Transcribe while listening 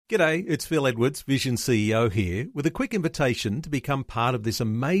G'day, it's Phil Edwards, Vision CEO here, with a quick invitation to become part of this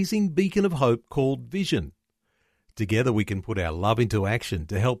amazing beacon of hope called Vision. Together we can put our love into action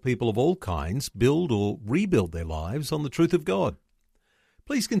to help people of all kinds build or rebuild their lives on the truth of God.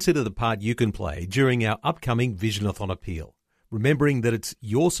 Please consider the part you can play during our upcoming Visionathon appeal, remembering that it's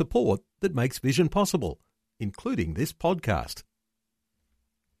your support that makes Vision possible, including this podcast.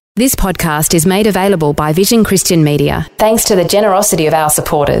 This podcast is made available by Vision Christian Media, thanks to the generosity of our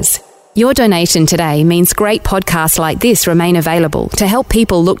supporters. Your donation today means great podcasts like this remain available to help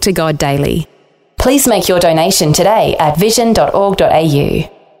people look to God daily. Please make your donation today at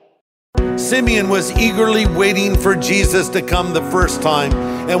vision.org.au. Simeon was eagerly waiting for Jesus to come the first time,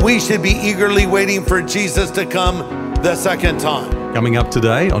 and we should be eagerly waiting for Jesus to come the second time. Coming up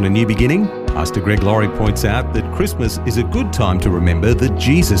today on A New Beginning, Pastor Greg Laurie points out that Christmas is a good time to remember that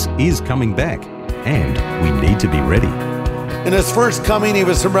Jesus is coming back, and we need to be ready. In his first coming, he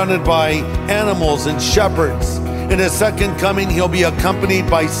was surrounded by animals and shepherds. In his second coming, he'll be accompanied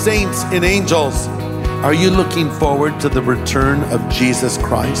by saints and angels. Are you looking forward to the return of Jesus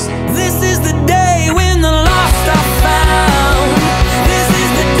Christ? This is the day when the lost are found. This is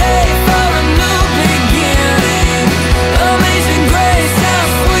the day for a new beginning. Amazing grace, how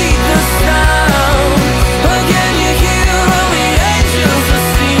sweet the sound. Again you hear all the angels are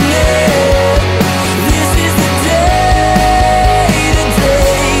singing. This is the day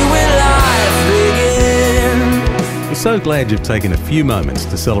when life begins. We're so glad you've taken a few moments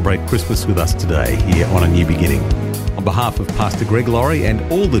to celebrate Christmas with us today here on A New Beginning. On behalf of Pastor Greg Laurie and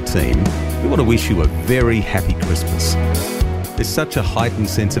all the team, we want to wish you a very happy Christmas. There's such a heightened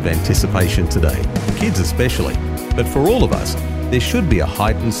sense of anticipation today, kids especially, but for all of us, there should be a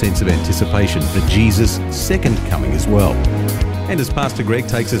heightened sense of anticipation for Jesus' second coming as well. And as Pastor Greg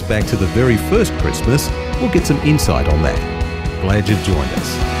takes us back to the very first Christmas, we'll get some insight on that. Glad you've joined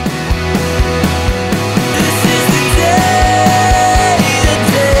us.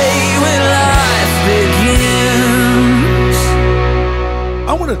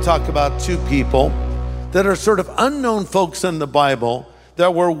 I want to talk about two people that are sort of unknown folks in the Bible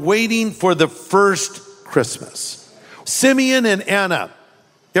that were waiting for the first Christmas. Simeon and Anna.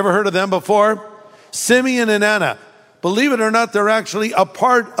 You ever heard of them before? Simeon and Anna. Believe it or not, they're actually a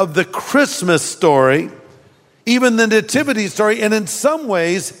part of the Christmas story, even the nativity story, and in some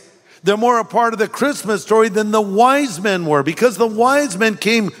ways, they're more a part of the Christmas story than the wise men were, because the wise men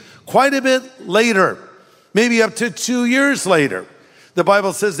came quite a bit later, maybe up to 2 years later. The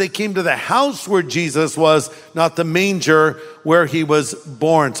Bible says they came to the house where Jesus was, not the manger where he was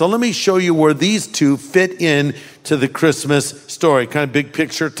born. So let me show you where these two fit in to the Christmas story. Kind of big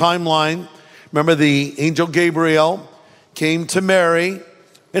picture timeline. Remember, the angel Gabriel came to Mary,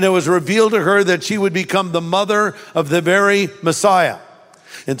 and it was revealed to her that she would become the mother of the very Messiah.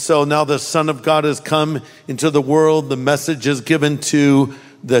 And so now the Son of God has come into the world. The message is given to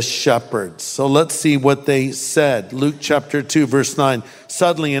the shepherds. So let's see what they said. Luke chapter 2, verse 9.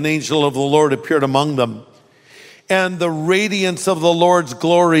 Suddenly an angel of the Lord appeared among them, and the radiance of the Lord's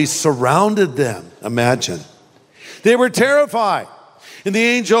glory surrounded them. Imagine. They were terrified. And the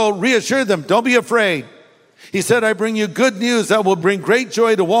angel reassured them, don't be afraid. He said, I bring you good news that will bring great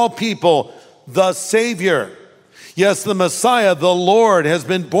joy to all people. The Savior, yes, the Messiah, the Lord, has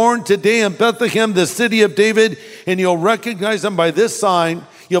been born today in Bethlehem, the city of David, and you'll recognize him by this sign.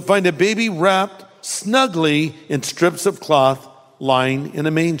 You'll find a baby wrapped snugly in strips of cloth lying in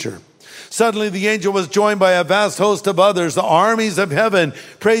a manger. Suddenly the angel was joined by a vast host of others, the armies of heaven,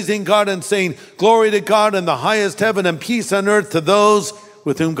 praising God and saying, glory to God in the highest heaven and peace on earth to those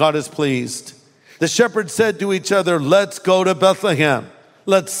with whom God is pleased. The shepherds said to each other, let's go to Bethlehem.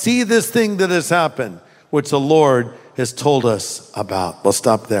 Let's see this thing that has happened, which the Lord has told us about. We'll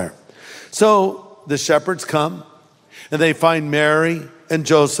stop there. So the shepherds come, and they find Mary and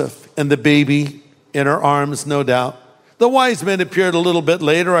Joseph and the baby in her arms, no doubt. The wise men appeared a little bit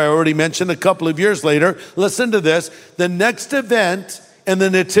later. I already mentioned a couple of years later. Listen to this. The next event in the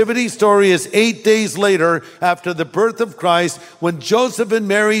nativity story is 8 days later after the birth of Christ, when Joseph and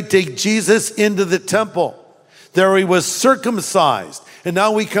Mary take Jesus into the temple. There he was circumcised. And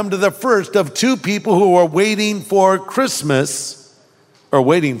now we come to the first of two people who are waiting for Christmas, or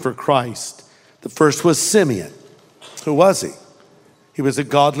waiting for Christ. The first was Simeon. Who was he? He was a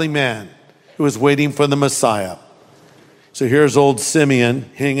godly man who was waiting for the Messiah. So here's old Simeon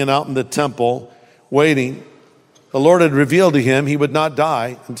hanging out in the temple, waiting. The Lord had revealed to him he would not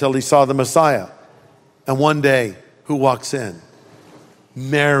die until he saw the Messiah. And one day, who walks in?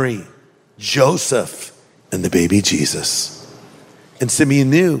 Mary, Joseph, and the baby Jesus. And Simeon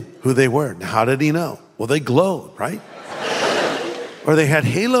knew who they were. Now, how did he know? Well, they glowed, right? or they had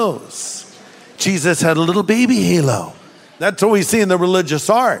halos. Jesus had a little baby halo. That's what we see in the religious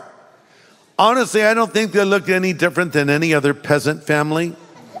art. Honestly, I don't think they looked any different than any other peasant family.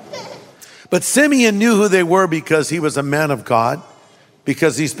 But Simeon knew who they were because he was a man of God,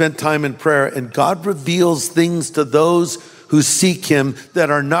 because he spent time in prayer, and God reveals things to those who seek him that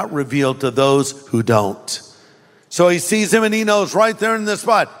are not revealed to those who don't. So he sees him and he knows right there in the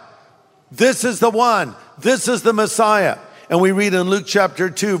spot, this is the one, this is the Messiah. And we read in Luke chapter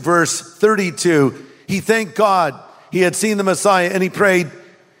 2, verse 32, he thanked God. He had seen the Messiah and he prayed,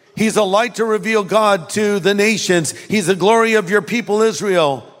 he's a light to reveal God to the nations. He's the glory of your people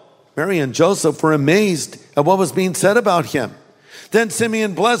Israel. Mary and Joseph were amazed at what was being said about him. Then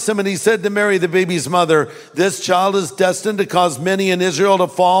Simeon blessed him and he said to Mary, the baby's mother, this child is destined to cause many in Israel to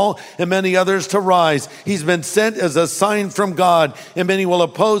fall and many others to rise. He's been sent as a sign from God and many will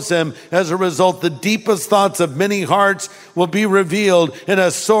oppose him. As a result, the deepest thoughts of many hearts will be revealed and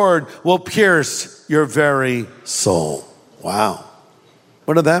a sword will pierce your very soul. Wow.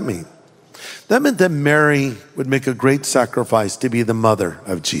 What did that mean? That meant that Mary would make a great sacrifice to be the mother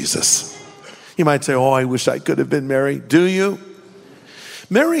of Jesus. You might say, oh, I wish I could have been Mary. Do you?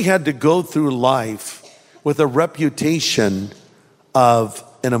 Mary had to go through life with a reputation of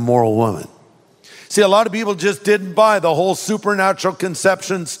an immoral woman. See, a lot of people just didn't buy the whole supernatural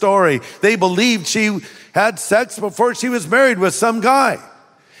conception story. They believed she had sex before she was married with some guy.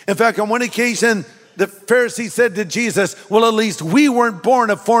 In fact, on one occasion, the Pharisees said to Jesus, well, at least we weren't born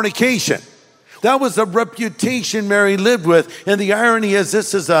of fornication. That was the reputation Mary lived with. And the irony is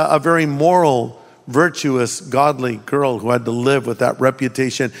this is a very moral, virtuous, godly girl who had to live with that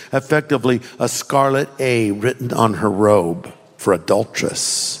reputation, effectively a scarlet A written on her robe for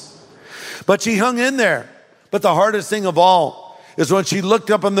adulteress. But she hung in there. But the hardest thing of all is when she looked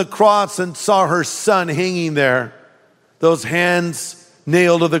up on the cross and saw her son hanging there. Those hands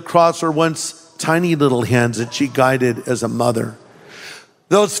nailed to the cross were once tiny little hands that she guided as a mother.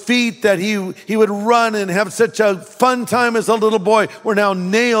 Those feet that he would run and have such a fun time as a little boy were now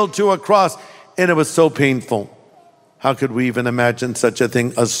nailed to a cross. And it was so painful. How could we even imagine such a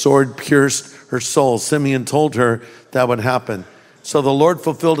thing? A sword pierced her soul. Simeon told her that would happen. So the Lord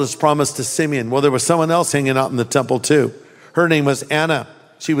fulfilled his promise to Simeon. Well, there was someone else hanging out in the temple too. Her name was Anna.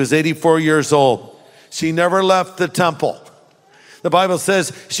 She was 84 years old. She never left the temple. The Bible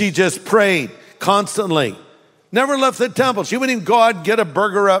says she just prayed constantly. Never left the temple. She wouldn't even go out and get a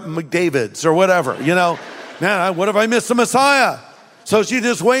burger at McDavid's or whatever. You know, man, what if I missed the Messiah? So she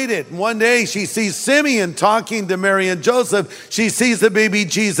just waited. And one day she sees Simeon talking to Mary and Joseph. She sees the baby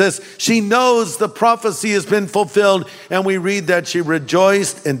Jesus. She knows the prophecy has been fulfilled. And we read that she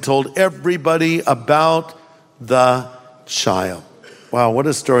rejoiced and told everybody about the child. Wow, what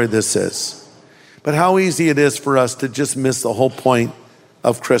a story this is. But how easy it is for us to just miss the whole point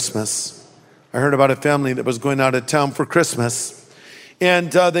of Christmas. I heard about a family that was going out of town for Christmas.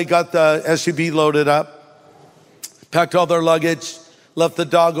 And they got the SUV loaded up, packed all their luggage, left the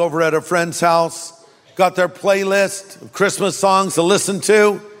dog over at a friend's house, got their playlist of Christmas songs to listen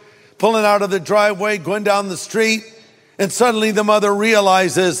to, pulling out of the driveway, going down the street, and suddenly the mother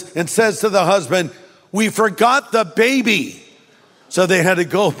realizes and says to the husband, we forgot the baby. So they had to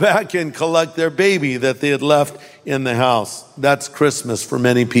go back and collect their baby that they had left in the house. That's Christmas for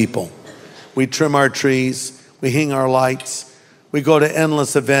many people. We trim our trees, we hang our lights, we go to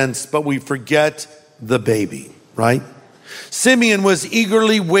endless events, but we forget the baby, right? Simeon was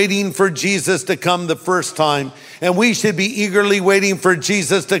eagerly waiting for Jesus to come the first time, and we should be eagerly waiting for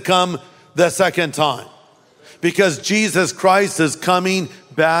Jesus to come the second time, because Jesus Christ is coming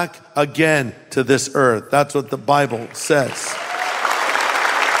back again to this earth. That's what the Bible says.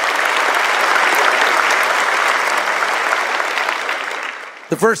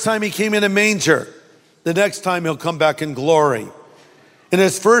 The first time he came in a manger, the next time he'll come back in glory. In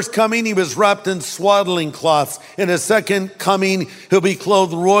his first coming, he was wrapped in swaddling cloths. In his second coming, he'll be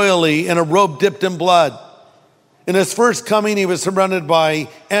clothed royally in a robe dipped in blood. In his first coming, he was surrounded by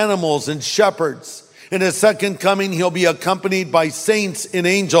animals and shepherds. In his second coming, he'll be accompanied by saints and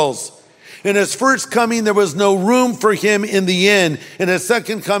angels. In his first coming, there was no room for him in the inn. In his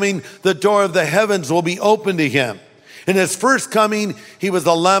second coming, the door of the heavens will be open to him. In his first coming, he was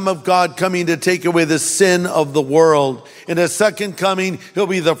the Lamb of God coming to take away the sin of the world. In his second coming, he'll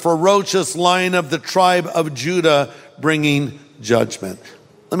be the ferocious Lion of the tribe of Judah bringing judgment.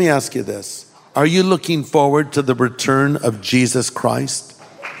 Let me ask you this. Are you looking forward to the return of Jesus Christ?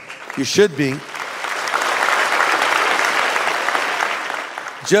 You should be.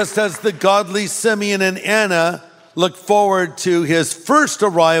 Just as the godly Simeon and Anna look forward to his first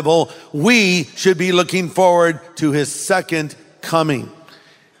arrival, we should be looking forward to his second coming.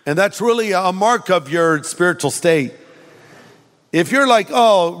 And that's really a mark of your spiritual state. If you're like,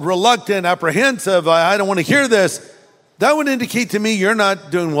 oh, reluctant, apprehensive, I don't want to hear this, that would indicate to me you're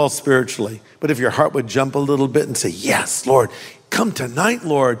not doing well spiritually. But if your heart would jump a little bit and say, yes, Lord, come tonight,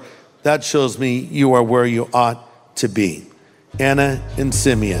 Lord, that shows me you are where you ought to be. Anna and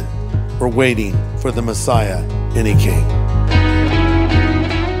Simeon were waiting for the Messiah, and he came.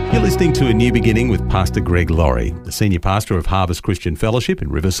 You're listening to A New Beginning with Pastor Greg Laurie, the senior pastor of Harvest Christian Fellowship in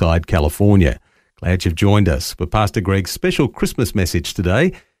Riverside, California. Glad you've joined us for Pastor Greg's special Christmas message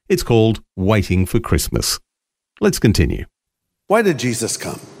today. It's called Waiting for Christmas. Let's continue. Why did Jesus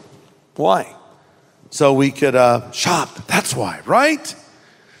come? Why? So we could shop. That's why, right?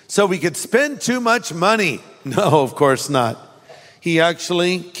 So we could spend too much money. No, of course not. He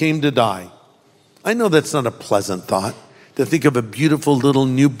actually came to die. I know that's not a pleasant thought, to think of a beautiful little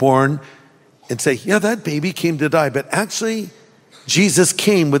newborn and say, yeah, that baby came to die. But actually, Jesus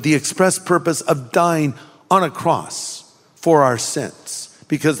came with the express purpose of dying on a cross for our sins.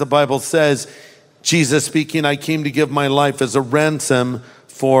 Because the Bible says, Jesus speaking, I came to give my life as a ransom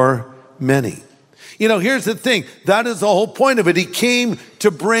for many. You know, here's the thing. That is the whole point of it. He came to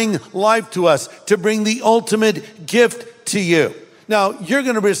bring life to us, to bring the ultimate gift to you. Now, you're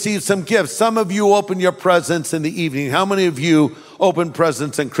going to receive some gifts. Some of you open your presents in the evening. How many of you open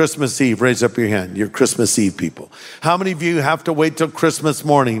presents on Christmas Eve? Raise up your hand. You're Christmas Eve people. How many of you have to wait till Christmas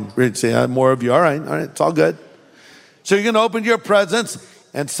morning? Say, more of you. All right, it's all good. So you're going to open your presents,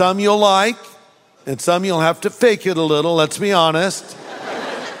 and some you'll like, and some you'll have to fake it a little, let's be honest.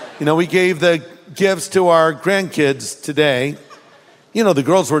 You know, we gave the gifts to our grandkids today. You know, the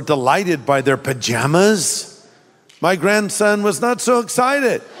girls were delighted by their pajamas. My grandson was not so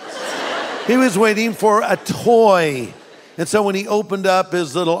excited. He was waiting for a toy. And so when he opened up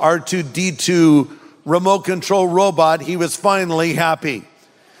his little R2-D2 remote control robot, he was finally happy.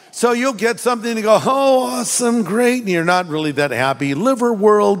 So you'll get something to go, oh, awesome, great, and you're not really that happy. Liver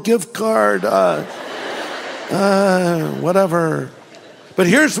World, gift card, whatever. But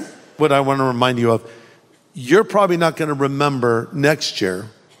here's what I want to remind you of. You're probably not going to remember next year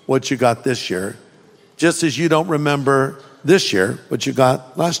what you got this year, just as you don't remember this year what you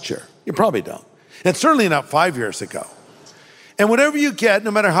got last year. You probably don't. And certainly not 5 years ago. And whatever you get,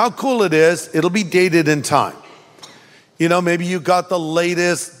 no matter how cool it is, it'll be dated in time. You know, maybe you got the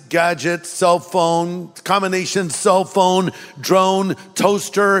latest gadget, cell phone, combination cell phone, drone,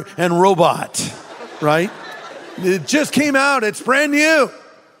 toaster, and robot, right? It just came out. It's brand new.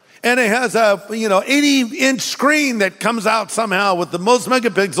 And it has a, 80-inch screen that comes out somehow with the most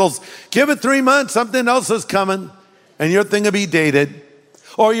megapixels. Give it 3 months, something else is coming, and your thing will be dated.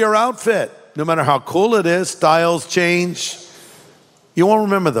 Or your outfit, no matter how cool it is, styles change. You won't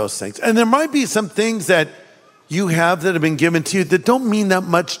remember those things. And there might be some things that you have that have been given to you that don't mean that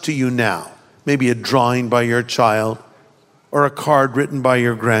much to you now. Maybe a drawing by your child or a card written by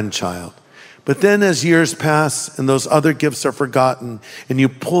your grandchild. But then as years pass and those other gifts are forgotten and you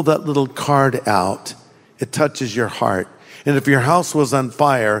pull that little card out, it touches your heart. And if your house was on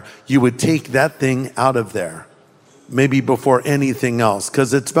fire, you would take that thing out of there, maybe before anything else,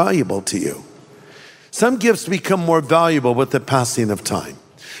 because it's valuable to you. Some gifts become more valuable with the passing of time.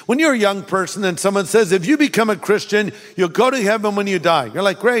 When you're a young person and someone says, if you become a Christian, you'll go to heaven when you die. You're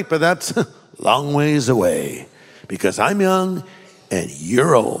like, great, but that's a long ways away because I'm young and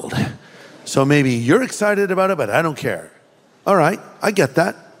you're old. So maybe you're excited about it, but I don't care. All right, I get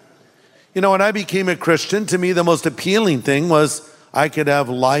that. You know, when I became a Christian, to me, the most appealing thing was I could have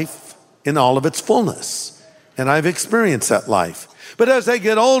life in all of its fullness. And I've experienced that life. But as I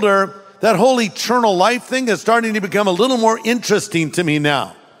get older, that whole eternal life thing is starting to become a little more interesting to me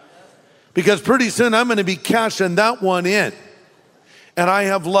now. Because pretty soon I'm going to be cashing that one in. And I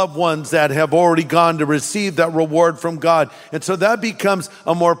have loved ones that have already gone to receive that reward from God. And so that becomes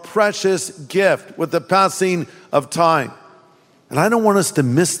a more precious gift with the passing of time. And I don't want us to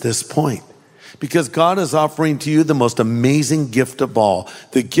miss this point. Because God is offering to you the most amazing gift of all,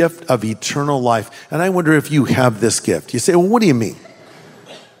 the gift of eternal life. And I wonder if you have this gift. You say, well, what do you mean?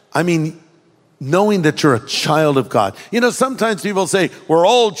 I mean, knowing that you're a child of God. You know, sometimes people say, we're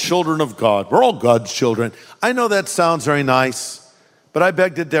all children of God. We're all God's children. I know that sounds very nice, but I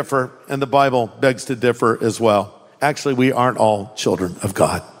beg to differ, and the Bible begs to differ as well. Actually, we aren't all children of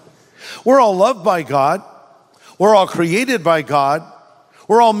God. We're all loved by God. We're all created by God.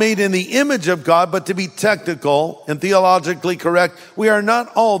 We're all made in the image of God, but to be technical and theologically correct, we are not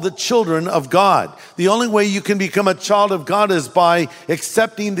all the children of God. The only way you can become a child of God is by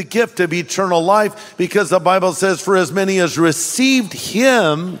accepting the gift of eternal life, because the Bible says, for as many as received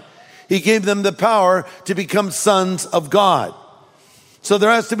him, he gave them the power to become sons of God. So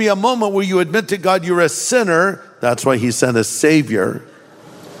there has to be a moment where you admit to God you're a sinner. That's why he sent a Savior.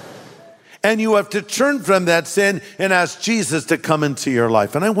 And you have to turn from that sin and ask Jesus to come into your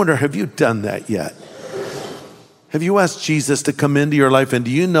life. And I wonder, have you done that yet? Have you asked Jesus to come into your life? And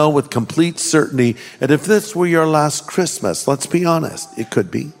do you know with complete certainty that if this were your last Christmas, let's be honest, it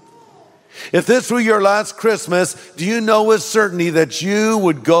could be. If this were your last Christmas, do you know with certainty that you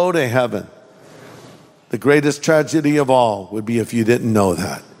would go to heaven? The greatest tragedy of all would be if you didn't know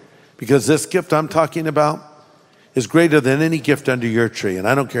that. Because this gift I'm talking about is greater than any gift under your tree. And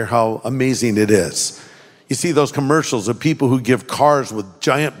I don't care how amazing it is. You see those commercials of people who give cars with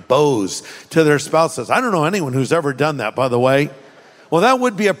giant bows to their spouses. I don't know anyone who's ever done that, by the way. Well, that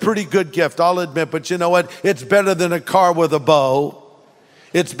would be a pretty good gift, I'll admit. But you know what? It's better than a car with a bow.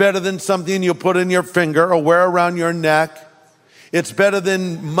 It's better than something you put in your finger or wear around your neck. It's better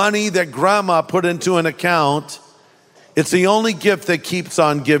than money that grandma put into an account. It's the only gift that keeps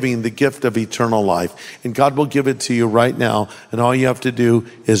on giving, the gift of eternal life. And God will give it to you right now. And all you have to do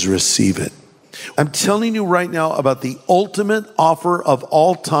is receive it. I'm telling you right now about the ultimate offer of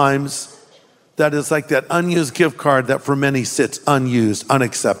all times that is like that unused gift card that for many sits unused,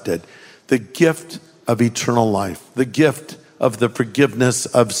 unaccepted. The gift of eternal life. The gift of the forgiveness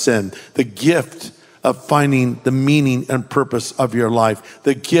of sin. The gift of finding the meaning and purpose of your life.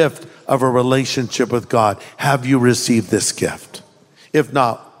 The gift of a relationship with God. Have you received this gift? If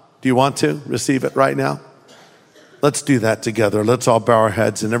not, do you want to receive it right now? Let's do that together. Let's all bow our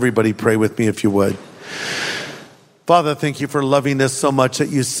heads and everybody pray with me if you would. Father, thank you for loving us so much that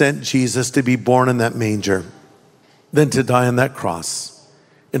you sent Jesus to be born in that manger, then to die on that cross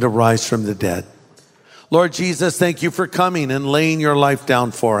and to rise from the dead. Lord Jesus, thank you for coming and laying your life down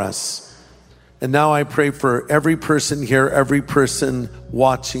for us. And now I pray for every person here, every person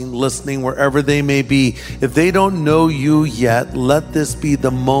watching, listening, wherever they may be. If they don't know you yet, let this be the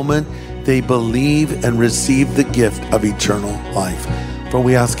moment they believe and receive the gift of eternal life. For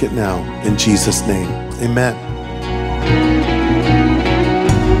we ask it now in Jesus' name. Amen.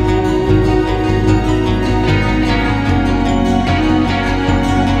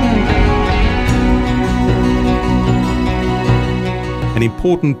 An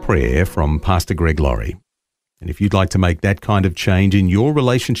important prayer from Pastor Greg Laurie. And if you'd like to make that kind of change in your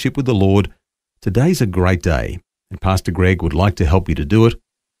relationship with the Lord, today's a great day, and Pastor Greg would like to help you to do it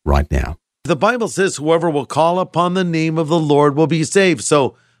right now. The Bible says whoever will call upon the name of the Lord will be saved.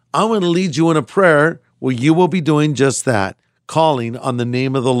 So I want to lead you in a prayer where you will be doing just that, calling on the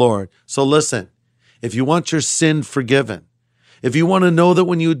name of the Lord. So listen, if you want your sin forgiven, if you want to know that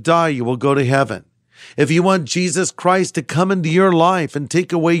when you die, you will go to heaven, if you want Jesus Christ to come into your life and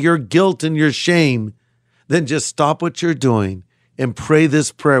take away your guilt and your shame, then just stop what you're doing and pray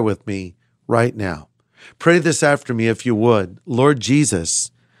this prayer with me right now. Pray this after me if you would. Lord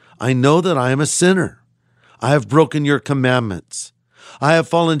Jesus, I know that I am a sinner. I have broken your commandments. I have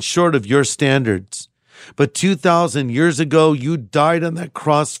fallen short of your standards. But 2,000 years ago, you died on that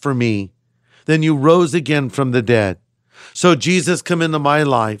cross for me. Then you rose again from the dead. So Jesus, come into my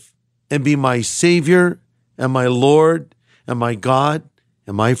life and be my Savior and my Lord and my God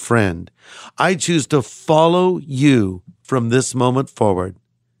and my friend. I choose to follow you from this moment forward.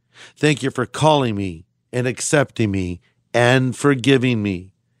 Thank you for calling me and accepting me and forgiving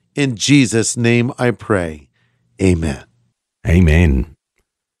me. In Jesus' name I pray. Amen. Amen.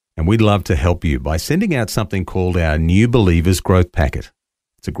 And we'd love to help you by sending out something called our New Believers Growth Packet.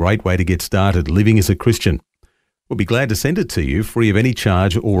 It's a great way to get started living as a Christian. We'll be glad to send it to you free of any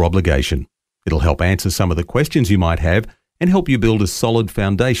charge or obligation. It'll help answer some of the questions you might have and help you build a solid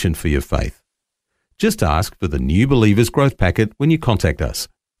foundation for your faith. Just ask for the New Believers Growth Packet when you contact us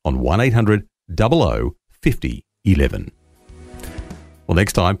on 1-800-00-50-11. Well,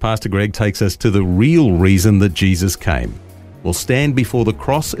 next time, Pastor Greg takes us to the real reason that Jesus came. We'll stand before the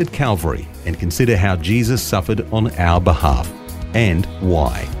cross at Calvary and consider how Jesus suffered on our behalf and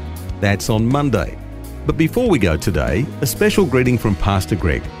why. That's on Monday. But before we go today, a special greeting from Pastor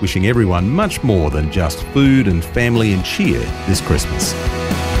Greg, wishing everyone much more than just food and family and cheer this Christmas.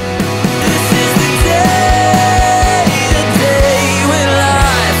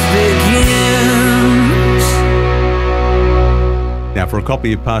 Now, for a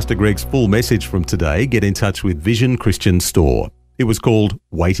copy of Pastor Greg's full message from today, get in touch with Vision Christian Store. It was called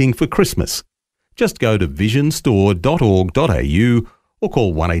Waiting for Christmas. Just go to visionstore.org.au or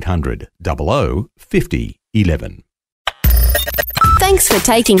call 1-800-00-50-11. Thanks for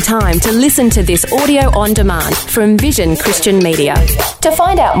taking time to listen to this audio on demand from Vision Christian Media. To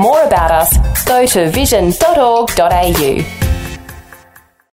find out more about us, go to vision.org.au.